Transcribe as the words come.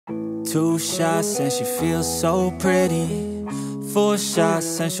2 shots and she feels so pretty. 4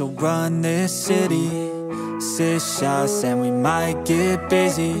 shots and she'll run this city. 6 shots and we might get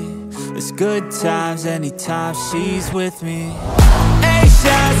busy. It's good times anytime she's with me. 8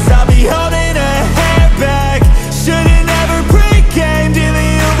 shots, I'll be holding her hair back. Should've never pre-gamed in the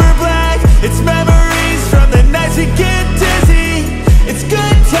Uber Black. It's memories from the nights we get dizzy. It's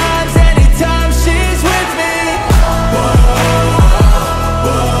good times anytime she's with me. Whoa,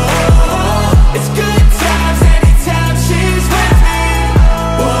 whoa. It's good times anytime she's with me.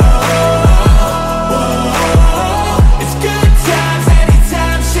 Whoa, whoa. It's good times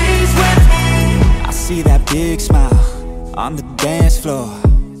anytime she's with me. I see that big smile on the dance floor.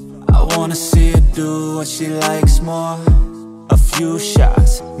 I wanna see her do what she likes more. A few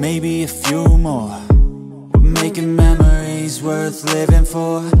shots, maybe a few more. We're making memories worth living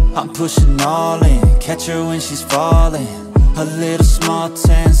for. I'm pushing all in, catch her when she's falling. A little small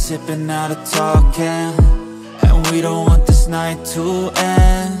tan, sipping out a tall can. And we don't want this night to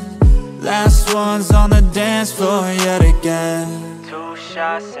end. Last one's on the dance floor yet again. 2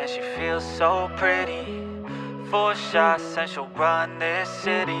 shots and she feels so pretty. 4 shots and she'll run this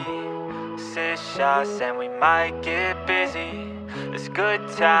city. 6 shots and we might get busy. It's good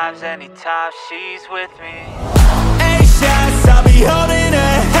times anytime she's with me. 8 shots, I'll be holding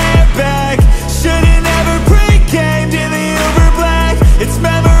her